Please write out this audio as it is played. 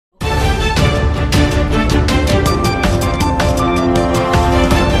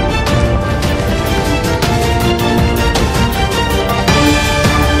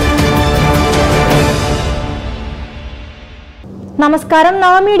നമസ്കാരം.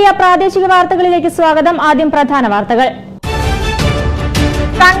 നവമീഡിയ പ്രാദേശിക വാർത്തകളിലേക്ക് സ്വാഗതം. ആദ്യം പ്രധാന വാർത്തകൾ.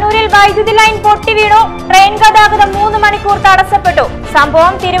 കണ്ണൂരിൽ വൈദ്യുതി ലൈൻ പൊട്ടി വീണു. ട്രെയിൻ ഗതാഗതം 3 മണിക്കൂർ തടസ്സപ്പെട്ടു.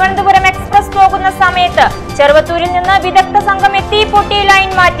 സംഭവം തിരുവനന്തപുരം എക്സ്പ്രസ് പോകുന്ന സമയത്ത് ചെറുവത്തൂരിൽ നിന്ന് വിദഗ്ധ സംഘം എത്തി പൊട്ടിയ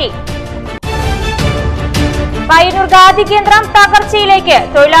ലൈൻ മാറ്റി. പയ്യന്നൂർ ഖാദി കേന്ദ്രം തകർച്ചയിലേക്ക്.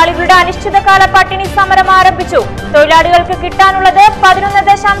 തൊഴിലാളികളുടെ അനിശ്ചിതകാല പട്ടിണി സമരം ആരംഭിച്ചു. തൊഴിലാളികൾക്ക് കിട്ടാനുള്ളത്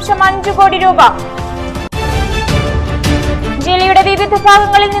 11.5 കോടി രൂപ. ജില്ലയുടെ വിവിധ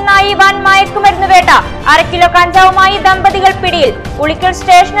ഭാഗങ്ങളിൽ നിന്നായി വൻ മയക്കുമരുന്ന് വേട്ട. 1/2 കിലോ കഞ്ചാവുമായി ദമ്പതികൾ പിടിയിൽ. ഉളിക്കൽ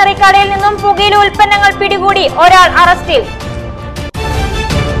സ്റ്റേഷനറി കടയിൽ നിന്നും പുകയില ഉൽപ്പന്നങ്ങൾ പിടികൂടി. ഒരാൾ അറസ്റ്റിൽ.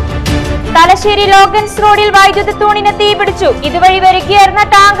 തലശ്ശേരി ലോഗൻസ് റോഡിൽ വൈദ്യുതി തൂണിന് തീപിടിച്ചു. ഇതുവഴി വരികയായിരുന്ന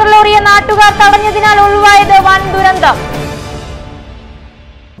ടാങ്കർ ലോറിയെ നാട്ടുകാർ തടഞ്ഞതിനാൽ ഒഴിവായത് വൻ ദുരന്തം.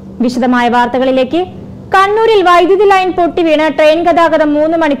 വിശദമായ വാർത്തകളിലേക്ക്. കണ്ണൂരിൽ വൈദ്യുതി ലൈൻ പൊട്ടിവീണ് ട്രെയിൻ ഗതാഗതം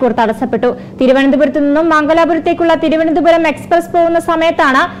 3 മണിക്കൂർ തടസ്സപ്പെട്ടു. തിരുവനന്തപുരത്ത് നിന്നും മംഗലാപുരത്തേക്കുള്ള തിരുവനന്തപുരം എക്സ്പ്രസ് പോകുന്ന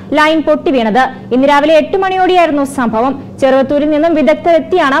സമയത്താണ് ലൈൻ പൊട്ടിവീണത്. ഇന്ന് രാവിലെ 8 മണിയോടെയായിരുന്നു സംഭവം. ചെറുവത്തൂരിൽ നിന്നും വിദഗ്ധർ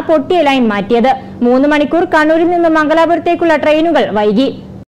എത്തിയാണ് പൊട്ടിയ ലൈൻ മാറ്റിയത്. 3 മണിക്കൂർ കണ്ണൂരിൽ നിന്നും മംഗലാപുരത്തേക്കുള്ള ട്രെയിനുകൾ വൈകി.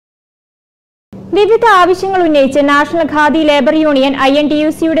 വിവിധ ആവശ്യങ്ങൾ ഉന്നയിച്ച് നാഷണൽ ഖാദി ലേബർ യൂണിയൻ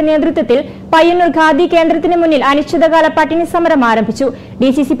INTUC-യുടെ നേതൃത്വത്തിൽ പയ്യന്നൂർ ഖാദി കേന്ദ്രത്തിന് മുന്നിൽ അനിശ്ചിതകാല പട്ടിണി സമരം ആരംഭിച്ചു.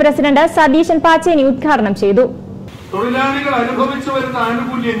 DCC പ്രസിഡന്റ് സതീശൻ പാച്ചേനി ഉദ്ഘാടനം ചെയ്തു. തൊഴിലാളികൾ അനുഭവിച്ചു വരുന്ന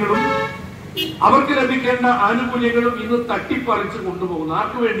ആനുകൂല്യങ്ങളും അവർക്ക് ലഭിക്കേണ്ട ആനുകൂല്യങ്ങളും ഇന്ന് തട്ടിപ്പറിച്ചു കൊണ്ടുപോകുന്നു.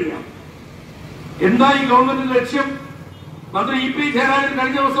 ആർക്കു വേണ്ടിയാണ്? എന്താ ഈ ഗവൺമെന്റിന്റെ ലക്ഷ്യം? മന്ത്രി EP ജയരാജൻ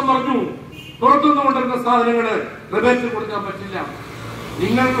കഴിഞ്ഞ ദിവസം പറഞ്ഞു, പുറത്തുനിന്ന് കൊണ്ടിരുന്ന സാധനങ്ങള് റിബേറ്റ് കൊടുക്കാൻ പറ്റില്ല.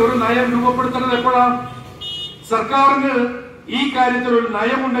 നിങ്ങൾക്ക് ഒരു നയം രൂപപ്പെടുത്തേണ്ടത് എപ്പോഴാണ്? സർക്കാരിന് ഈ കാര്യത്തിൽ ഒരു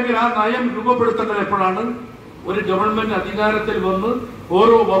നയമുണ്ടെങ്കിൽ ആ നയം രൂപപ്പെടുത്തേണ്ടത് എപ്പോഴാണ്? ഒരു ഗവൺമെന്റ് അധികാരത്തിൽ വന്ന്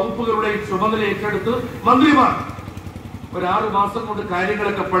ഓരോ വകുപ്പുകളുടെയും ചുമതല ഏറ്റെടുത്ത് മന്ത്രിമാർ ഒരു 6 മാസം കൊണ്ട്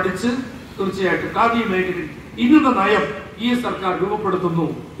കാര്യങ്ങളൊക്കെ പഠിച്ച് തീർച്ചയായിട്ടും ഖാദി മേഖലയിൽ ഇന്ന നയം ഈ സർക്കാർ രൂപപ്പെടുത്തുന്നു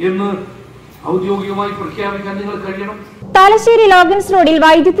എന്ന് ഔദ്യോഗികമായി പ്രഖ്യാപിക്കാൻ നിങ്ങൾ കഴിയണം. തലശ്ശേരി ലോഗൻസ് റോഡിൽ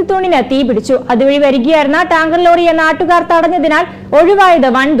വൈദ്യുതി തൂണിന് തീപിടിച്ചു. അതുവഴി വരികയായിരുന്ന ടാങ്കർ ലോറിയെ നാട്ടുകാർ തടഞ്ഞതിനാൽ ഒഴിവായത്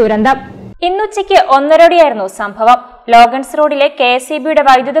വൻ ദുരന്തം. ഇന്നുച്ചയ്ക്ക് 1:30 സംഭവം. ലോഗൻസ് റോഡിലെ KSEB-യുടെ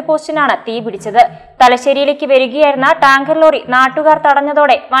വൈദ്യുത പോസ്റ്റിനാണ് തീപിടിച്ചത്. തലശ്ശേരിയിലേക്ക് വരികയായിരുന്ന ടാങ്കർ ലോറി നാട്ടുകാർ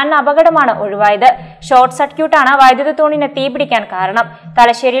തടഞ്ഞതോടെ വൻ അപകടമാണ് ഒഴിവായത്. ഷോർട്ട് സർക്യൂട്ടാണ് വൈദ്യുത തൂണിന് തീപിടിക്കാൻ കാരണം.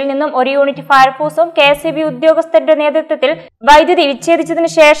 തലശ്ശേരിയിൽ നിന്നും ഒരു യൂണിറ്റ് ഫയർഫോഴ്സും KSEB ഉദ്യോഗസ്ഥരുടെ നേതൃത്വത്തിൽ വൈദ്യുതി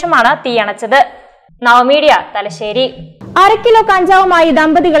വിച്ഛേദിച്ചതിനു ശേഷമാണ് തീയണച്ചത്. നവമീഡിയ തലശ്ശേരി. 1/2 കിലോ കഞ്ചാവുമായി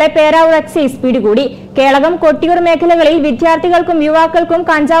ദമ്പതികളെ പേരാവൂർ എക്സൈസ് പിടികൂടി. കേളകം, കൊട്ടിയൂർ മേഖലകളിൽ വിദ്യാർത്ഥികൾക്കും യുവാക്കൾക്കും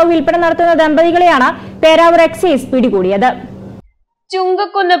കഞ്ചാവ് വിൽപ്പന നടത്തുന്ന ദമ്പതികളെയാണ് പേരാവൂർ എക്സൈസ് പിടികൂടിയത്.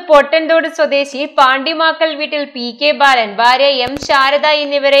 ചുങ്കക്കുന്ന് പൊട്ടൻതോട് സ്വദേശി പാണ്ടിമാക്കൽ വീട്ടിൽ PK ബാലൻ, ഭാര്യ M ശാരദ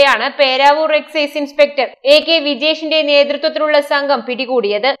എന്നിവരെയാണ് പേരാവൂർ എക്സൈസ് ഇൻസ്പെക്ടർ AK വിജേഷിന്റെ നേതൃത്വത്തിലുള്ള സംഘം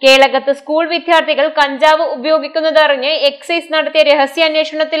പിടികൂടിയത്. കേളകത്ത് സ്കൂൾ വിദ്യാർത്ഥികൾ കഞ്ചാവ് ഉപയോഗിക്കുന്നതറിഞ്ഞ് എക്സൈസ് നടത്തിയ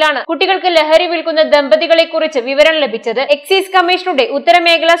രഹസ്യാന്വേഷണത്തിലാണ് കുട്ടികൾക്ക് ലഹരി വിൽക്കുന്ന ദമ്പതികളെ കുറിച്ച് വിവരം ലഭിച്ചത്. എക്സൈസ് കമ്മീഷണറുടെ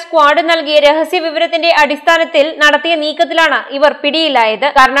ഉത്തരമേഖലാ സ്ക്വാഡ് നൽകിയ രഹസ്യ വിവരത്തിന്റെ അടിസ്ഥാനത്തിൽ നടത്തിയ നീക്കത്തിലാണ് ഇവർ പിടിയിലായത്.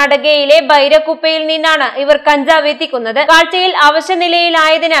 കർണാടകയിലെ ബൈരക്കുപ്പയിൽ നിന്നാണ് ഇവർ കഞ്ചാവ് എത്തിക്കുന്നത്. കാഴ്ചയിൽ അവശ്യ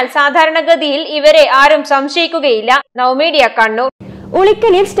നിലയിലായതിനാൽ സാധാരണഗതിയിൽ ഇവരെ ആരും സംശയിക്കുകയില്ല. നവമീഡിയ കണ്ണൂർ.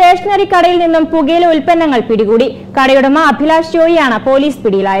 ഉളിക്കലിൽ സ്റ്റേഷനറി കടയിൽ നിന്നും പുകയില ഉൽപ്പന്നങ്ങൾ പിടികൂടി. കടയുടമ അഭിലാഷ് ജോയിയാണ് പോലീസ്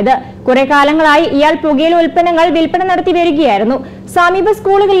പിടിയിലായത്. കുറെ കാലങ്ങളായി ഇയാൾ പുകയില ഉൽപ്പന്നങ്ങൾ വിൽപ്പന നടത്തി വരികയായിരുന്നു. സമീപ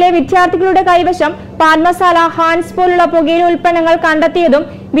സ്കൂളുകളിലെ വിദ്യാർത്ഥികളുടെ കൈവശം പാൻ മസാല, ഹാൻസ് പോലുള്ള പുകയില ഉൽപ്പന്നങ്ങൾ കണ്ടെത്തിയതും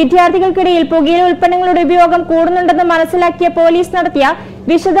വിദ്യാർത്ഥികൾക്കിടയിൽ പുകയില ഉൽപ്പന്നങ്ങളുടെ ഉപയോഗം കൂടുന്നുണ്ടെന്ന് മനസ്സിലാക്കിയ പോലീസ് നടത്തിയ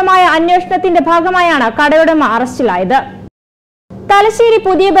വിശദമായ അന്വേഷണത്തിന്റെ ഭാഗമായാണ് കടയുടമ അറസ്റ്റിലായത്. തലശ്ശേരി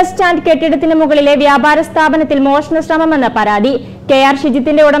പുതിയ ബസ് സ്റ്റാൻഡ് കെട്ടിടത്തിന് മുകളിലെ വ്യാപാര സ്ഥാപനത്തിൽ മോഷണ ശ്രമമെന്ന് പരാതി. KR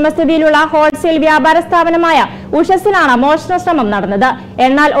ഷിജിത്തിന്റെ ഉടമസ്ഥതയിലുള്ള ഹോൾസെയിൽ വ്യാപാര സ്ഥാപനമായ ഉഷസിലാണ് മോഷണ ശ്രമം നടന്നത്.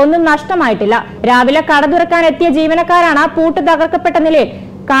 എന്നാൽ ഒന്നും നഷ്ടമായിട്ടില്ല. രാവിലെ കട തുറക്കാൻ എത്തിയ ജീവനക്കാരാണ് പൂട്ട് തകർക്കപ്പെട്ട നിലയിൽ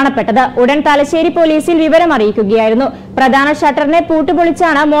കാണപ്പെട്ടത്. ഉടൻ തലശ്ശേരി പോലീസിൽ വിവരം അറിയിക്കുകയായിരുന്നു. പ്രധാന ഷട്ടറിനെ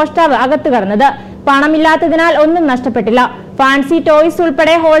പൂട്ടുപൊളിച്ചാണ് മോഷ്ടാവ് അകത്തു കടന്നത്. പണമില്ലാത്തതിനാൽ ഒന്നും നഷ്ടപ്പെട്ടില്ല. ഫാൻസി ടോയ്സ്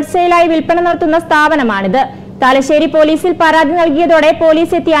ഉൾപ്പെടെ ഹോൾസെയിലായി വിൽപ്പന നടത്തുന്ന സ്ഥാപനമാണിത്. തലശ്ശേരി പോലീസിൽ പരാതി നൽകിയതോടെ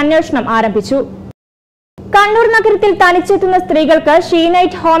പോലീസ് എത്തി അന്വേഷണം ആരംഭിച്ചു. കണ്ണൂർ നഗരത്തിൽ തനിച്ചെത്തുന്ന സ്ത്രീകൾക്ക് ഷീ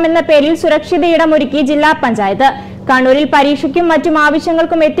നൈറ്റ് ഹോം എന്ന പേരിൽ സുരക്ഷിത ഇടമൊരുക്കി ജില്ലാ പഞ്ചായത്ത്. കണ്ണൂരിൽ പരീക്ഷയ്ക്കും മറ്റും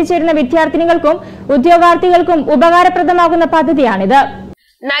ആവശ്യങ്ങൾക്കും എത്തിച്ചേരുന്ന വിദ്യാർത്ഥിനികൾക്കും ഉദ്യോഗാർത്ഥികൾക്കും ഉപകാരപ്രദമാകുന്ന പദ്ധതിയാണിത്.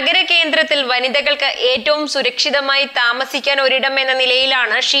 നഗരകേന്ദ്രത്തിൽ വനിതകൾക്ക് ഏറ്റവും സുരക്ഷിതമായി താമസിക്കാൻ ഒരിടം എന്ന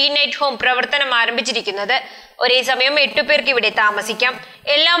നിലയിലാണ് ഷീ നൈറ്റ് ഹോം പ്രവർത്തനം ആരംഭിച്ചിരിക്കുന്നത്. ഒരേ സമയം 8 പേർക്ക് ഇവിടെ താമസിക്കാം.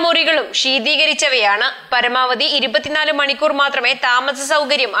 എല്ലാ മുറികളും ശീതീകരിച്ചവയാണ്. പരമാവധി 24 മണിക്കൂർ മാത്രമേ താമസ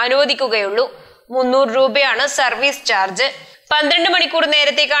സൗകര്യം അനുവദിക്കുകയുള്ളൂ. 300 രൂപയാണ് സർവീസ് ചാർജ്. 12 മണിക്കൂർ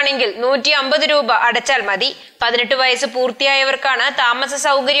നേരത്തേക്കാണെങ്കിൽ 150 രൂപ അടച്ചാൽ മതി. 18 വയസ്സ് പൂർത്തിയായവർക്കാണ് താമസ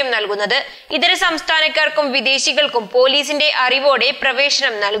സൗകര്യം നൽകുന്നത്. ഇതര സംസ്ഥാനക്കാർക്കും വിദേശികൾക്കും പോലീസിന്റെ അറിവോടെ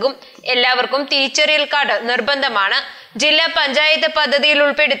പ്രവേശനം നൽകും. എല്ലാവർക്കും തിരിച്ചറിയൽ കാർഡ് നിർബന്ധമാണ്. ജില്ലാ പഞ്ചായത്ത് പദ്ധതിയിൽ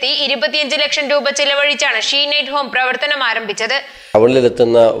ഉൾപ്പെടുത്തി 25 ലക്ഷം രൂപ ചിലവഴിച്ചാണ് ഷീ നൈറ്റ് ഹോം പ്രവർത്തനം ആരംഭിച്ചത്.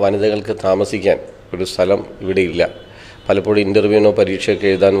 ടൗണിലെത്തുന്ന വനിതകൾക്ക് താമസിക്കാൻ ഒരു സ്ഥലം ഇവിടെ ഇല്ല. പലപ്പോഴും ഇൻ്റർവ്യൂവിനോ പരീക്ഷയൊക്കെ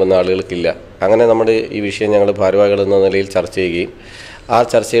എഴുതാൻ വന്ന ആളുകൾക്കില്ല. അങ്ങനെ നമ്മുടെ ഈ വിഷയം ഞങ്ങൾ ഭാരവാഹികൾ എന്ന നിലയിൽ ചർച്ച ചെയ്യുകയും ആ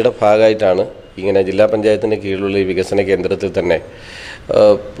ചർച്ചയുടെ ഭാഗമായിട്ടാണ് ഇങ്ങനെ ജില്ലാ പഞ്ചായത്തിൻ്റെ കീഴിലുള്ള ഈ വികസന കേന്ദ്രത്തിൽ തന്നെ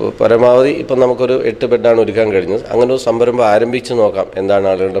പരമാവധി ഇപ്പം നമുക്കൊരു 8 ബെഡാണ് ഒരുക്കാൻ കഴിഞ്ഞത്. അങ്ങനെ ഒരു സംരംഭം ആരംഭിച്ചു നോക്കാം എന്താണ്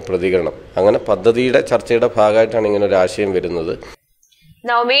ആളുകളുടെ പ്രതികരണം. അങ്ങനെ പദ്ധതിയുടെ ചർച്ചയുടെ ഭാഗമായിട്ടാണ് ഇങ്ങനെ ഒരു ആശയം വരുന്നത്.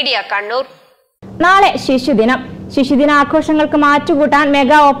 നവമീഡിയ കണ്ണൂർ. നാളെ ശിശുദിനം. ശിശുദിനാഘോഷങ്ങൾക്ക് മാറ്റുകൂട്ടാൻ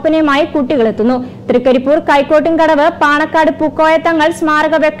മെഗാ ഒപ്പനയുമായി കുട്ടികളെത്തുന്നു. തൃക്കരിപ്പൂർ കൈക്കോട്ടിൻകടവ് പാണക്കാട് പൂക്കോയത്തങ്ങൾ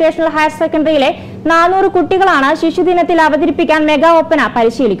സ്മാരക വൊക്കേഷണൽ ഹയർ സെക്കൻഡറിയിലെ 400 കുട്ടികളാണ് ശിശുദിനത്തിൽ അവതരിപ്പിക്കാൻ മെഗാ ഒപ്പന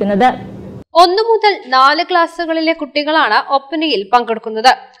പരിശീലിക്കുന്നത്. 1 മുതൽ 4 ക്ലാസുകളിലെ കുട്ടികളാണ് ഒപ്പനയിൽ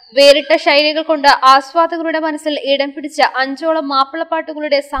പങ്കെടുക്കുന്നത്. വേറിട്ട ശൈലികൾ കൊണ്ട് ആസ്വാദകരുടെ മനസ്സിൽ ഇടം പിടിച്ച 5ഓളം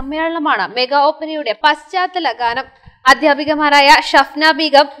മാപ്പിളപ്പാട്ടുകളുടെ സമ്മേളനമാണ് മെഗാ ഒപ്പനയുടെ പശ്ചാത്തല ഗാനം. അധ്യാപികമാരായ ഷഫ്ന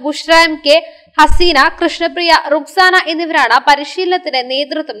ബീഗം, ബുഷ്ര എം കെ, ഹസീന, കൃഷ്ണപ്രിയ, റുക്സാന എന്നിവരാണ് പരിശീലനത്തിന്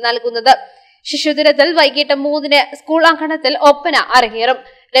നേതൃത്വം നൽകുന്നത്. ശിശുദിനത്തിൽ വൈകിട്ട് 3-ന് സ്കൂൾ അങ്കണത്തിൽ ഒപ്പന അരങ്ങേറും.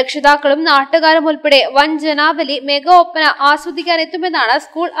 രക്ഷിതാക്കളും നാട്ടുകാരും ഉൾപ്പെടെ വൻ ജനാവലി മെഗാ ഒപ്പന ആസ്വദിക്കാനെത്തുമെന്നാണ്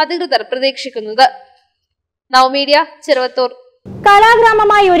സ്കൂൾ അധികൃതർ പ്രതീക്ഷിക്കുന്നത്. നവമീഡിയ ചെറുവത്തൂർ.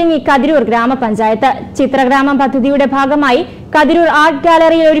 കലാഗ്രാമമായി ഒരുങ്ങി കതിരൂർ ഗ്രാമപഞ്ചായത്ത്. ചിത്രഗ്രാമം പദ്ധതിയുടെ ഭാഗമായി കതിരൂർ ആർട്ട്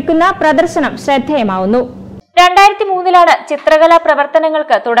ഗാലറിയിൽ ഒരുക്കുന്ന പ്രദർശനം ശ്രദ്ധേയമാവുന്നു. 2003 ചിത്രകലാ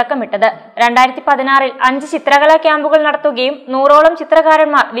പ്രവർത്തനങ്ങൾക്ക് തുടക്കമിട്ടത്. 2016 5 ചിത്രകലാ ക്യാമ്പുകൾ നടത്തുകയും 100ഓളം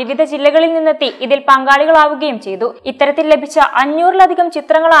ചിത്രകാരന്മാർ വിവിധ ജില്ലകളിൽ നിന്നെത്തി ഇതിൽ പങ്കാളികളാവുകയും ചെയ്തു. ഇത്തരത്തിൽ ലഭിച്ച 500-ലധികം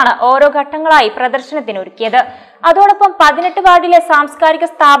ചിത്രങ്ങളാണ് ഓരോ ഘട്ടങ്ങളായി പ്രദർശനത്തിനൊരുക്കിയത്. അതോടൊപ്പം 18 വാർഡിലെ സാംസ്കാരിക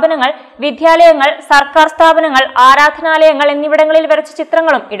സ്ഥാപനങ്ങൾ, വിദ്യാലയങ്ങൾ, സർക്കാർ സ്ഥാപനങ്ങൾ, ആരാധനാലയങ്ങൾ എന്നിവിടങ്ങളിൽ വരച്ച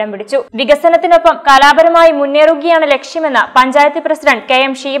ചിത്രങ്ങളും ഇടം പിടിച്ചു. വികസനത്തിനൊപ്പം കലാപരമായി മുന്നേറുകയാണ് ലക്ഷ്യമെന്ന് പഞ്ചായത്ത് പ്രസിഡന്റ്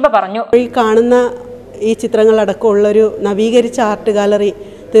KM ഷീബ പറഞ്ഞു. ഈ ചിത്രങ്ങളടക്കമുള്ളൊരു നവീകരിച്ച ആർട്ട് ഗാലറി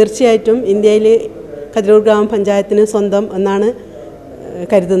തീർച്ചയായിട്ടും ഇന്ത്യയിൽ കതിരൂർ ഗ്രാമപഞ്ചായത്തിന് സ്വന്തം എന്നാണ്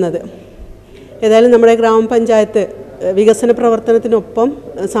കരുതുന്നത്. ഏതായാലും നമ്മുടെ ഗ്രാമപഞ്ചായത്ത് വികസന പ്രവർത്തനത്തിനൊപ്പം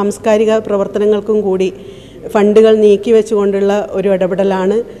സാംസ്കാരിക പ്രവർത്തനങ്ങൾക്കും കൂടി ഫണ്ടുകൾ നീക്കി വെച്ചുകൊണ്ടുള്ള ഒരു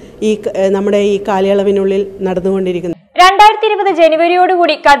ഇടപെടലാണ് നമ്മുടെ ഈ കാലയളവിനുള്ളിൽ നടന്നുകൊണ്ടിരിക്കുന്നത്. 2020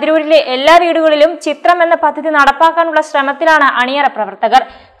 ജനുവരിയോടുകൂടി കതിരൂരിലെ എല്ലാ വീടുകളിലും ചിത്രം എന്ന പദ്ധതി നടപ്പാക്കാനുള്ള ശ്രമത്തിലാണ് അണിയറ പ്രവർത്തകർ.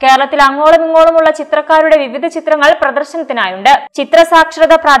 കേരളത്തിൽ അങ്ങോളം ഇങ്ങോളമുള്ള ചിത്രക്കാരുടെ വിവിധ ചിത്രങ്ങൾ പ്രദർശനത്തിനായുണ്ട്.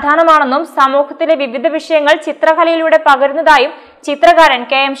 ചിത്രസാക്ഷരത പ്രധാനമാണെന്നും സമൂഹത്തിലെ വിവിധ വിഷയങ്ങൾ ചിത്രകലയിലൂടെ പകരുന്നതായും ചിത്രകാരൻ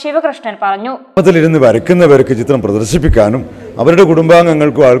KM ശിവകൃഷ്ണൻ പറഞ്ഞു. ഇരുന്ന് വരയ്ക്കുന്നവർക്ക് ചിത്രം പ്രദർശിപ്പിക്കാനും അവരുടെ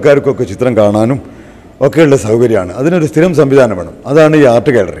കുടുംബാംഗങ്ങൾക്കും ആൾക്കാർക്കും ഒക്കെ ചിത്രം കാണാനും ഒക്കെയുള്ള സൗകര്യമാണ്. അതിനൊരു സ്ഥിരം സംവിധാനം വേണം. അതാണ് ഈ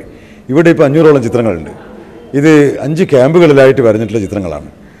ആർട്ട് ഗാലറി. ഇവിടെ ഇപ്പോൾ 500ഓളം ചിത്രങ്ങളുണ്ട്. ഇത് 5 ക്യാമ്പുകളിലായിട്ട് വരഞ്ഞിട്ടുള്ള ചിത്രങ്ങളാണ്.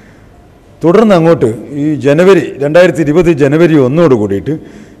 തുടർന്ന് അങ്ങോട്ട് ഈ 2020 ജനുവരി 1 കൂടിയിട്ട്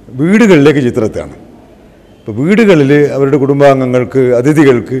വീടുകളിലേക്ക് ചിത്രത്താണ്. ഇപ്പോൾ വീടുകളിൽ അവരുടെ കുടുംബാംഗങ്ങൾക്ക്,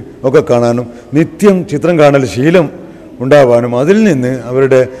 അതിഥികൾക്ക് ഒക്കെ കാണാനും നിത്യം ചിത്രം കാണൽ ശീലം ഉണ്ടാവാനും അതിൽ നിന്ന്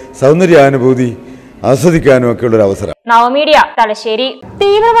അവരുടെ സൗന്ദര്യാനുഭൂതി ആസ്വദിക്കാനും ഒക്കെയുള്ളൊരു അവസരം. നവമീഡിയ തലശ്ശേരി.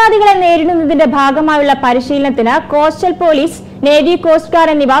 തീവ്രവാദികളെ നേരിടുന്നതിന്റെ ഭാഗമായുള്ള പരിശീലനത്തിന് coastal police, navy, coast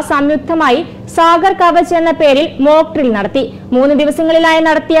guard എന്നിവ സംയുക്തമായി സാഗർ കവച് എന്ന പേരിൽ മോക്ക് ഡ്രിൽ നടത്തി. 3 ദിവസങ്ങളിലായി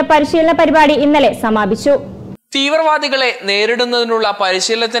നടത്തിയ പരിശീലന പരിപാടി ഇന്നലെ സമാപിച്ചു. തീവ്രവാദികളെ നേരിടുന്നതിനുള്ള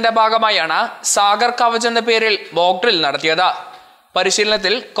പരിശീലനത്തിന്റെ ഭാഗമായാണ് സാഗർ കവച് എന്ന പേരിൽ മോക്ക് ഡ്രിൽ നടത്തിയത്.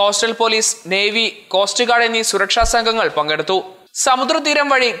 പരിശീലനത്തിൽ coastal police, navy, coast guard എന്നീ സുരക്ഷാ സംഘങ്ങൾ പങ്കെടുത്തു. സമുദ്രതീരം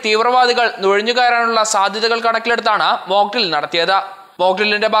വഴി തീവ്രവാദികൾ നുഴഞ്ഞുകയറാനുള്ള സാധ്യതകൾ കണക്കിലെടുത്താണ് മോക്ക് ഡ്രിൽ നടത്തിയത്. മോക്ക്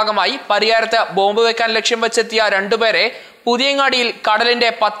ഡ്രില്ലിന്റെ ഭാഗമായി പരിയാരത്ത് ബോംബ് വെക്കാൻ ലക്ഷ്യം വെച്ചെത്തിയ 2 പേരെ പുതിയങ്ങാടിയിൽ കടലിന്റെ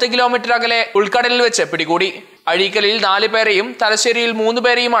 10 കിലോമീറ്റർ അകലെ ഉൾക്കടലിൽ വെച്ച് പിടികൂടി. അഴീക്കലിൽ 4 പേരെയും തലശ്ശേരിയിൽ 3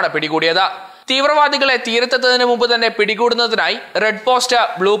 പേരെയുമാണ് പിടികൂടിയത്. തീവ്രവാദികളെ തീരത്തെത്തുന്നതിന് മുമ്പ് തന്നെ പിടികൂടുന്നതിനായി റെഡ് പോസ്റ്റ്,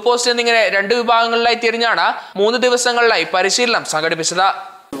 ബ്ലൂ പോസ്റ്റ് എന്നിങ്ങനെ 2 വിഭാഗങ്ങളിലായി തിരിഞ്ഞാണ് 3 ദിവസങ്ങളിലായി പരിശീലനം സംഘടിപ്പിച്ചത്.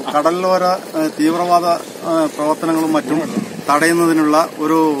 കടലോര തീവ്രവാദ പ്രവർത്തനങ്ങളും മറ്റും തടയുന്നതിനുള്ള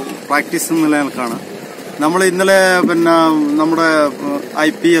ഒരു പ്രാക്ടീസ് നിലനിൽക്കാണ്. നമ്മൾ ഇന്നലെ നമ്മുടെ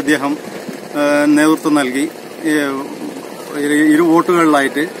IP അദ്ദേഹം നേതൃത്വം നൽകി 2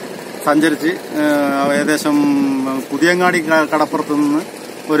 ബോട്ടുകളിലായിട്ട് സഞ്ചരിച്ച് ഏകദേശം പുതിയങ്ങാടി കടപ്പുറത്ത് നിന്ന്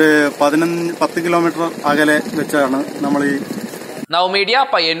ഒരു 10 കിലോമീറ്റർ അകലെ വെച്ചാണ് നമ്മൾ ഈ നവമീഡിയ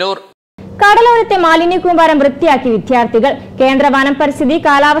പയ്യന്നൂർ. കടലോരത്തെ മാലിന്യക്കൂമ്പാരം വൃത്തിയാക്കി വിദ്യാർത്ഥികൾ. കേന്ദ്ര വനം, പരിസ്ഥിതി,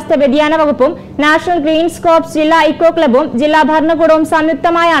 കാലാവസ്ഥ വ്യതിയാന വകുപ്പും നാഷണൽ ഗ്രീൻ സ്കോപ്സ് ജില്ലാ ഇക്കോ ക്ലബും ജില്ലാ ഭരണകൂടവും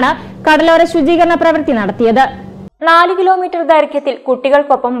സംയുക്തമായാണ് കടലോര ശുചീകരണ പ്രവൃത്തി നടത്തിയത്. 4 കിലോമീറ്റർ ദൈർഘ്യത്തിൽ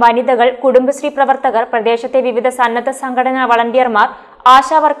കുട്ടികൾക്കൊപ്പം വനിതകൾ, കുടുംബശ്രീ പ്രവർത്തകർ, പ്രദേശത്തെ വിവിധ സന്നദ്ധ സംഘടനാ വളണ്ടിയർമാർ,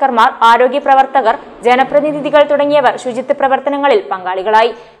 ആശാവർക്കർമാർ, ആരോഗ്യ പ്രവർത്തകർ, ജനപ്രതിനിധികൾ തുടങ്ങിയവർ ശുചിത്വ പ്രവർത്തനങ്ങളിൽ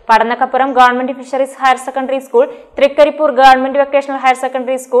പങ്കാളികളായി. പടന്നക്കപ്പുറം government fisheries higher secondary school, Trikaripur government vocational higher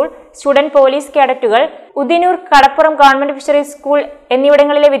secondary school, student police കേഡറ്റുകൾ, Udinur, കടപ്പുറം ഗവൺമെന്റ് ഫിഷറീസ് സ്കൂൾ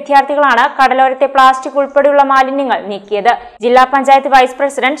എന്നിവിടങ്ങളിലെ വിദ്യാർത്ഥികളാണ് കടലോരത്തെ പ്ലാസ്റ്റിക് ഉൾപ്പെടെയുള്ള മാലിന്യങ്ങൾ നീക്കിയത്. ജില്ലാ panchayat vice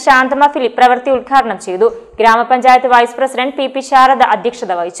president Shanthamma Philip പ്രവൃത്തി ഉദ്ഘാടനം ചെയ്തു. ഗ്രാമപഞ്ചായത്ത് വൈസ് പ്രസിഡന്റ് പി ശാരദ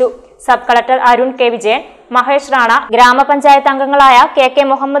അധ്യക്ഷത വഹിച്ചു. Sub collector Arun K Vijayan, Mahesh Rana, ഗ്രാമപഞ്ചായത്ത് അംഗങ്ങളായ കെ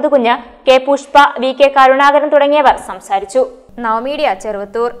മുഹമ്മദ് കുഞ്ഞ്, കെ പുഷ്പ, വി കരുണാകരൻ തുടങ്ങിയവർ സംസാരിച്ചു. നവമീഡിയ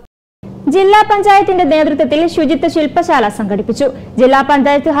ചെറുവത്തൂർ. ജില്ലാ പഞ്ചായത്തിന്റെ നേതൃത്വത്തിൽ ശുചിത്വ ശില്പശാല സംഘടിപ്പിച്ചു. ജില്ലാ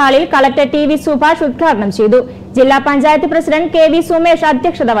പഞ്ചായത്ത് ഹാളിൽ കളക്ടർ ടി സുഭാഷ് ഉദ്ഘാടനം ചെയ്തു. ജില്ലാ പഞ്ചായത്ത് പ്രസിഡന്റ് കെ സുമേഷ്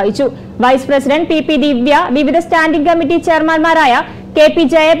അധ്യക്ഷത വഹിച്ചു. വൈസ് പ്രസിഡന്റ് പി ദിവ്യ, വിവിധ standing committee ചെയർമാൻമാരായ K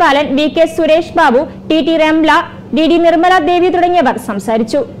Jayapalan, V Suresh Babu, T Ramla, D Nirmala ദേവി തുടങ്ങിയവർ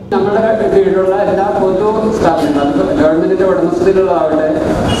സംസാരിച്ചു. നമ്മുടെ കീഴിലുള്ള എല്ലാ പൊതു സ്ഥാപനങ്ങളും ഗവൺമെന്റിന്റെ ഉടമസ്ഥതയിലുള്ളതാവട്ടെ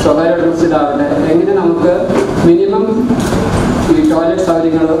സ്വകാര്യ ഉടമസ്ഥയിലാവട്ടെ എങ്ങനെ നമുക്ക് മിനിമം ഈ ടോയ്ലറ്റ്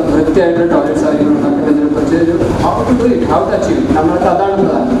സൗകര്യങ്ങൾ, വൃത്തിയായിട്ടുള്ള ടോയ്ലറ്റ് സൗകര്യങ്ങൾ ഉണ്ടാക്കുന്നതിനെ കുറിച്ച് ഹൗ ടു അച്ചീവ് നമ്മൾക്ക് അതാണ്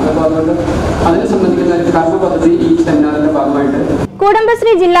പ്രധാനം. അപ്പോൾ അതുകൊണ്ട് അതിനെ സംബന്ധിക്കുന്ന ഒരു കർമ്മ പദ്ധതി ഈ സെമിനാറിന്റെ ഭാഗമായിട്ട്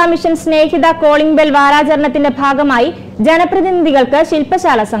കുടുംബശ്രീ ജില്ലാ മിഷൻ സ്നേഹിത കോളിംഗ് ബെൽ വാരാചരണത്തിന്റെ ഭാഗമായി ജനപ്രതിനിധികൾക്ക്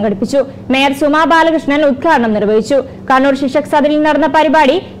ശില്പശാല സംഘടിപ്പിച്ചു. മേയർ സുമാ ബാലകൃഷ്ണൻ ഉദ്ഘാടനം നിർവഹിച്ചു. കണ്ണൂർ ശിക്ഷക് സദനിൽ നടന്ന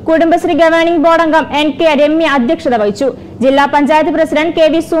പരിപാടി കുടുംബശ്രീ ഗവേണിംഗ് ബോർഡ് അംഗം NK രമ്യ അധ്യക്ഷത വഹിച്ചു. ജില്ലാ panchayat president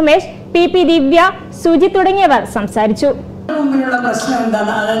K Sumesh, P ദിവ്യ, സുജി തുടങ്ങിയവർ സംസാരിച്ചു. മുമ്പിലുള്ള പ്രശ്നം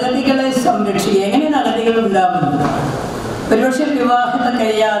എന്താണ്? അഗതികളെ സംരക്ഷിക്കുക. എങ്ങനെയാണ് അഗതികൾ ഉണ്ടാകുന്നത്? ഒരുപക്ഷെ വിവാഹം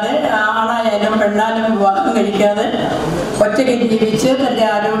കഴിയാതെ, ആണായാലും പെണ്ണായാലും വിവാഹം കഴിക്കാതെ ഒറ്റയ്ക്ക് ജീവിച്ച് തൻ്റെ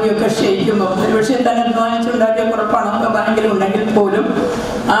ആരോഗ്യമൊക്കെ ക്ഷയിക്കുമ്പോൾ, ഒരുപക്ഷെ തന്നെ അധ്വാനിച്ചുണ്ടാക്കിയ കുറെ പണമൊക്കെ ബാങ്കിലുണ്ടെങ്കിൽ പോലും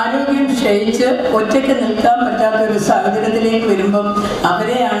ആരോഗ്യം ക്ഷയിച്ച് ഒറ്റയ്ക്ക് നിൽക്കാൻ പറ്റാത്ത ഒരു സാഹചര്യത്തിലേക്ക് വരുമ്പം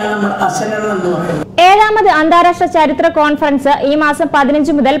അവരെയാണ് നമ്മൾ അശരണം എന്ന് പറയുന്നത്. 7ാമത് അന്താരാഷ്ട്ര ചരിത്ര കോൺഫറൻസ് ഈ മാസം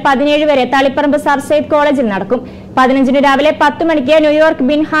 15 മുതൽ 17 വരെ തളിപ്പറമ്പ് സർ സെയ്ദ് കോളേജിൽ നടക്കും. 15 രാവിലെ 10 മണിക്ക് ന്യൂയോർക്ക്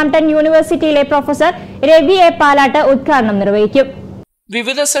ബിൻഹാംപ്ടൺ യൂണിവേഴ്സിറ്റിയിലെ പ്രൊഫസർ രവി എ പാലാട്ട് ഉദ്ഘാടനം നിർവഹിക്കും.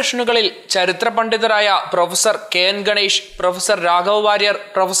 വിവിധ സെഷനുകളിൽ ചരിത്ര പണ്ഡിതരായ professor KN Ganesh, professor Raghav Warrier,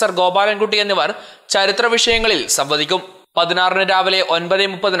 professor Gopalankutty എന്നിവർ ചരിത്ര വിഷയങ്ങളിൽ സംവദിക്കും. 16 രാവിലെ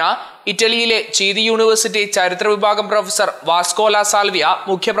 9:30 ഇറ്റലിയിലെ ചീതി യൂണിവേഴ്സിറ്റി ചരിത്ര വിഭാഗം പ്രൊഫസർ വാസ്കോല സാൽവിയ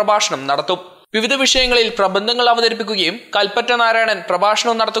മുഖ്യപ്രഭാഷണം നടത്തും. വിവിധ വിഷയങ്ങളിൽ പ്രബന്ധങ്ങൾ അവതരിപ്പിക്കുകയും കൽപ്പറ്റ നാരായണൻ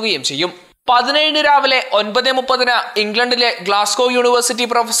പ്രഭാഷണം നടത്തുകയും ചെയ്യും. 17 രാവിലെ 9:30 ഇംഗ്ലണ്ടിലെ ഗ്ലാസ്കോ യൂണിവേഴ്സിറ്റി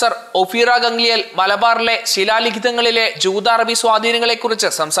പ്രൊഫസർ ഒഫീറ ഗംഗ്ലിയൽ മലബാറിലെ ശിലാലിഖിതങ്ങളിലെ ജൂത അറബി സ്വാധീനങ്ങളെക്കുറിച്ച്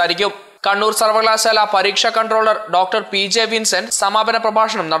സംസാരിക്കും. കണ്ണൂർ സർവകലാശാല പരീക്ഷാ കൺട്രോളർ ഡോക്ടർ PJ വിൻസെന്റ് സമാപന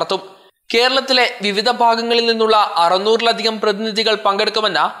പ്രഭാഷണം നടത്തും. കേരളത്തിലെ വിവിധ ഭാഗങ്ങളിൽ നിന്നുള്ള 600-ലധികം പ്രതിനിധികൾ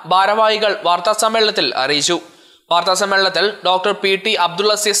പങ്കെടുക്കുമെന്ന് ഭാരവാഹികൾ വാർത്താസമ്മേളനത്തിൽ അറിയിച്ചു. വാർത്താസമ്മേളനത്തിൽ doctor PT Abdul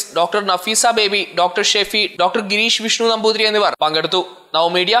Azeez, doctor Nafeesa baby, doctor Shefi, doctor Girish Vishnu Namboothiri എന്നിവർ പങ്കെടുത്തു.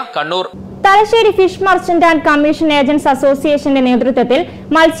 നവമീഡിയ Kannur. Thalassery fish merchant and commission agents അസോസിയേഷന്റെ നേതൃത്വത്തിൽ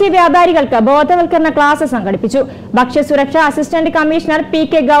മത്സ്യവ്യാപാരികൾക്ക് ബോധവൽക്കരണ ക്ലാസ് സംഘടിപ്പിച്ചു. ഭക്ഷ്യസുരക്ഷാ assistant commissioner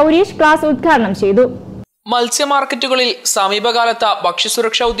PK Gowrish class ഉദ്ഘാടനം ചെയ്തു. മത്സ്യ മാർക്കറ്റുകളിൽ സമീപകാലത്ത്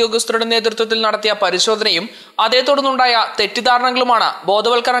ഭക്ഷ്യസുരക്ഷാ ഉദ്യോഗസ്ഥരുടെ നേതൃത്വത്തിൽ നടത്തിയ പരിശോധനയും അതേ തുടർന്നുണ്ടായ തെറ്റിദ്ധാരണകളുമാണ്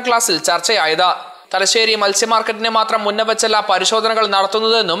ബോധവൽക്കരണ ക്ലാസ്സിൽ ചർച്ചയായത്. തലശ്ശേരി മത്സ്യ മാർക്കറ്റിനെ മാത്രം മുന്നവച്ചല്ല പരിശോധനകൾ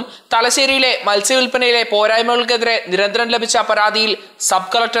നടത്തുന്നതെന്നും തലശ്ശേരിയിലെ മത്സ്യവിൽപ്പനയിലെ പോരായ്മകൾക്കെതിരെ നിരന്തരം ലഭിച്ച പരാതിയിൽ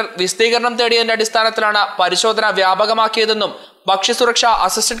സബ് കളക്ടർ വിശദീകരണം തേടിയതിന്റെ അടിസ്ഥാനത്തിലാണ് പരിശോധന വ്യാപകമാക്കിയതെന്നും ഭക്ഷ്യസുരക്ഷാ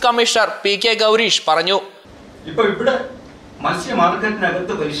അസിസ്റ്റന്റ് കമ്മീഷണർ PK ഗൗരീഷ് പറഞ്ഞു. ഇപ്പൊ ഇവിടെ മത്സ്യ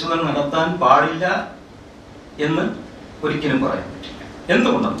മാർക്കറ്റിനകത്ത് പരിശോധന നടത്താൻ പാടില്ല എന്ന് ഒരിക്കലും പറയാൻ പറ്റില്ല.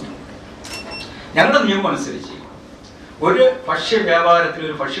 എന്തുകൊണ്ടെന്ന് ഞങ്ങളുടെ നിയമം അനുസരിച്ച് ഒരു ഭക്ഷ്യ വ്യാപാരത്തിൽ,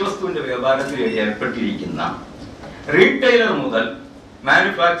 ഒരു ഭക്ഷ്യവസ്തുവിന്റെ വ്യാപാരത്തിൽ ഏർപ്പെട്ടിരിക്കുന്ന റീറ്റെയിലർ മുതൽ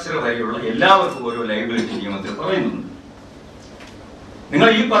മാനുഫാക്ചറർ വരെയുള്ള എല്ലാവർക്കും ഓരോ ലയബിലിറ്റി നിയമത്തിൽ പറയുന്നുണ്ട്. നിങ്ങൾ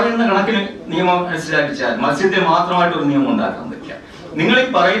ഈ പറയുന്ന കണക്കിന് നിയമം മനസ്സിലാക്കിച്ചാൽ മത്സ്യത്തെ മാത്രമായിട്ട് ഒരു നിയമം ഉണ്ടാക്കാൻ പറ്റില്ല. നിങ്ങൾ ഈ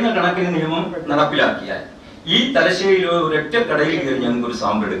പറയുന്ന കണക്കിന് നിയമം നടപ്പിലാക്കിയാൽ ഈ തലശ്ശേരിയിൽ ഒരൊറ്റ കടയിൽ കയറി ഞങ്ങൾക്ക് ഒരു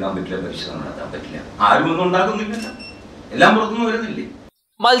സാമ്പിൾ എടുക്കാൻ പറ്റില്ല, പരിശോധന നടത്താൻ പറ്റില്ല. ആരും ഒന്നും ഉണ്ടാക്കുന്നില്ല, എല്ലാം പുറത്തുനിന്ന് വരുന്നില്ലേ.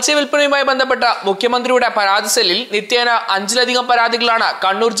 മത്സ്യവിൽപ്പനയുമായി ബന്ധപ്പെട്ട മുഖ്യമന്ത്രിയുടെ പരാതി സെല്ലിൽ നിത്യേന 5-ലധികം പരാതികളാണ്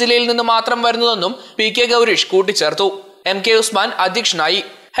കണ്ണൂർ ജില്ലയിൽ നിന്ന് മാത്രം വരുന്നതെന്നും PK ഗൗരീഷ് കൂട്ടിച്ചേർത്തു. MK ഉസ്മാൻ അധ്യക്ഷനായി.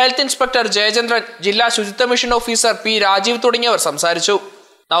 ഹെൽത്ത് ഇൻസ്പെക്ടർ ജയചന്ദ്രൻ, ജില്ലാ ശുചിത്വ മിഷൻ ഓഫീസർ P രാജീവ് തുടങ്ങിയവർ സംസാരിച്ചു.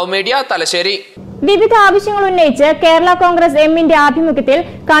 നവമീഡിയ തലശ്ശേരി. വിവിധ ആവശ്യങ്ങൾ ഉന്നയിച്ച് കേരള കോൺഗ്രസ് എമ്മിന്റെ ആഭിമുഖ്യത്തിൽ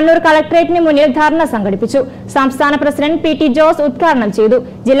കണ്ണൂർ കളക്ടറേറ്റിന് മുന്നിൽ ധർണ സംഘടിപ്പിച്ചു. സംസ്ഥാന പ്രസിഡന്റ് PT ജോസ് ഉദ്ഘാടനം ചെയ്തു.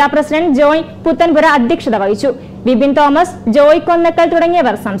 ജില്ലാ പ്രസിഡന്റ് ജോയ് പുത്തൻപുര അധ്യക്ഷത വഹിച്ചു. വിപിൻ തോമസ്, ജോയ് കൊന്നക്കൽ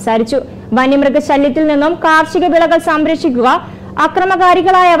തുടങ്ങിയവർ സംസാരിച്ചു. വന്യമൃഗശല്യത്തിൽ നിന്നും കാർഷിക വിളകൾ സംരക്ഷിക്കുക,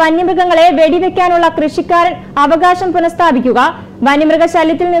 അക്രമകാരികളായ വന്യമൃഗങ്ങളെ വെടിവെക്കാനുള്ള കൃഷിക്കാരൻ അവകാശം പുനഃസ്ഥാപിക്കുക,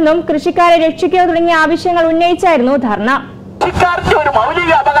 വന്യമൃഗശല്യത്തിൽ നിന്നും കൃഷിക്കാരെ രക്ഷിക്കുക തുടങ്ങിയ ആവശ്യങ്ങൾ ഉന്നയിച്ചായിരുന്നു ധർണ. കൃഷിക്കാർക്ക് ഒരു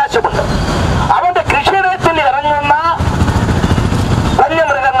മൗലിക അവകാശമുണ്ട്. അവന്റെ കൃഷിയിടത്തിൽ ഇറങ്ങുന്ന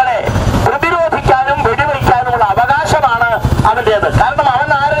വന്യമൃഗങ്ങളെ പ്രതിരോധിക്കാനും വെടിവെക്കാനുമുള്ള അവകാശമാണ് അവന്റേത്. കാരണം അവൻ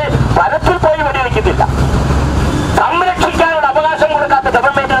ആര് വനത്തിൽ പോയി വെടിവെക്കുന്നില്ല. സംരക്ഷിക്കാനുള്ള അവകാശം കൊടുക്കാത്ത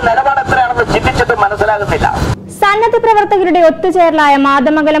ഗവൺമെന്റിന്റെ നിലപാട് എത്രയാണെന്ന് ചിന്തിച്ചിട്ട് മനസ്സിലാകുന്നില്ല. സന്നദ്ധ പ്രവർത്തകരുടെ ഒത്തുചേരലായ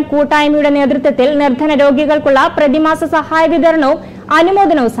മാതമംഗലം കൂട്ടായ്മയുടെ നേതൃത്വത്തിൽ നിർധന രോഗികൾക്കുള്ള പ്രതിമാസ സഹായ വിതരണവും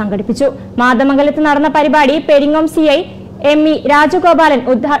അനുമോദനവും സംഘടിപ്പിച്ചു. മാതമംഗലത്ത് നടന്ന പരിപാടി പെരിങ്ങോം CI ME രാജഗോപാലൻ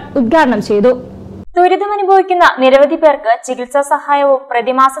ഉദ്ഘാടനം ചെയ്തു. ദുരിതമനുഭവിക്കുന്ന നിരവധി പേർക്ക് ചികിത്സാ സഹായവും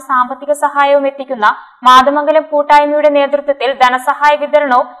പ്രതിമാസ സാമ്പത്തിക സഹായവും എത്തിക്കുന്ന മാതമംഗലം കൂട്ടായ്മയുടെ നേതൃത്വത്തിൽ ധനസഹായ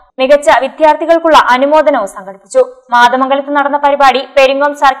വിതരണവും മികച്ച വിദ്യാർത്ഥികൾക്കുള്ള അനുമോദനവും സംഘടിപ്പിച്ചു. മാതമംഗലത്ത് നടന്ന പരിപാടി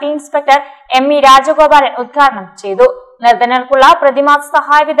Peringome circle inspector ME Rajagopalan ഉദ്ഘാടനം ചെയ്തു. നിർധനർക്കുള്ള പ്രതിമാസ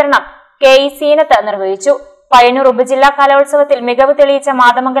സഹായ വിതരണം KE സീനത്ത് നിർവഹിച്ചു. പയ്യന്നൂർ ഉപജില്ലാ കലോത്സവത്തിൽ മികവ് തെളിയിച്ച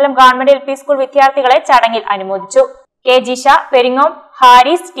മാതമംഗലം ഗവൺമെന്റ് LP സ്കൂൾ വിദ്യാർത്ഥികളെ ചടങ്ങിൽ അനുമോദിച്ചു. K Jisha, Peringome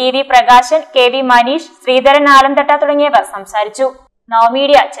Haris, TV Prakashan, KV Manish, Sreedharan Alanthatta തുടങ്ങിയവർ സംസാരിച്ചു.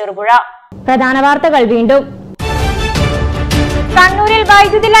 നവമീഡിയ ചെറുപുഴ. പ്രധാന വാർത്തകൾ വീണ്ടും. കണ്ണൂരിൽ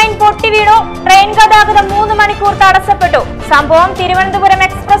വൈദ്യുതി ലൈൻ പൊട്ടി വീണു. ട്രെയിൻ ഗതാഗതം 3 മണിക്കൂർ തടസ്സപ്പെട്ടു. സംഭവം തിരുവനന്തപുരം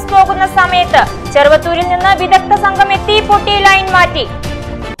എക്സ്പ്രസ് പോകുന്ന സമയത്ത്. ചെറുവത്തൂരിൽ നിന്ന് വിദഗ്ധ സംഘം എത്തി പൊട്ടിയ ലൈൻ മാറ്റി.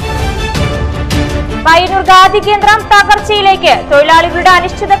 പയ്യന്നൂർ ഖാദി കേന്ദ്രം തകർച്ചയിലേക്ക്. തൊഴിലാളികളുടെ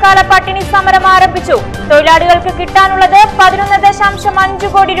അനിശ്ചിതകാല പട്ടിണി സമരം ആരംഭിച്ചു. തൊഴിലാളികൾക്ക് കിട്ടാനുള്ളത് 11.5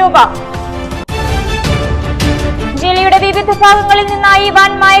 കോടി രൂപ. ജില്ലയുടെ വിവിധ ഭാഗങ്ങളിൽ നിന്നായി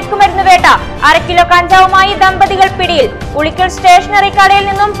വൻ മയക്കുമരുന്ന് വേട്ട. 1/2 കിലോ കഞ്ചാവുമായി ദമ്പതികൾ പിടിയിൽ. ഉളിക്കൽ സ്റ്റേഷനറി കടയിൽ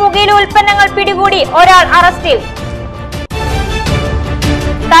നിന്നും പുകയില ഉൽപ്പന്നങ്ങൾ പിടികൂടി. ഒരാൾ അറസ്റ്റിൽ.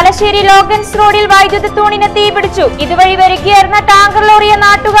 തലശ്ശേരി ലോഗൻസ് റോഡിൽ വൈദ്യുത തൂണിന് തീപിടിച്ചു. ഇതുവഴി വരികയായിരുന്ന ടാങ്കർ ലോറിയെ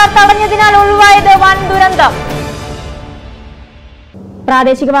നാട്ടുകാർ തടഞ്ഞതിനാൽ ഒഴിവായത് വൻ ദുരന്തം.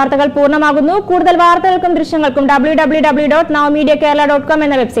 പ്രാദേശിക വാർത്തകൾ പൂർണ്ണമാകുന്നു. കൂടുതൽ വാർത്തകൾക്കും ദൃശ്യങ്ങൾക്കും www.nowmediakerala.com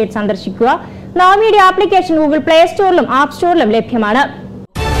എന്ന വെബ്സൈറ്റ് സന്ദർശിക്കുക. നവമീഡിയ ആപ്ലിക്കേഷൻ ഗൂഗിൾ പ്ലേ സ്റ്റോറിലും ആപ്പ് സ്റ്റോറിലും ലഭ്യമാണ്.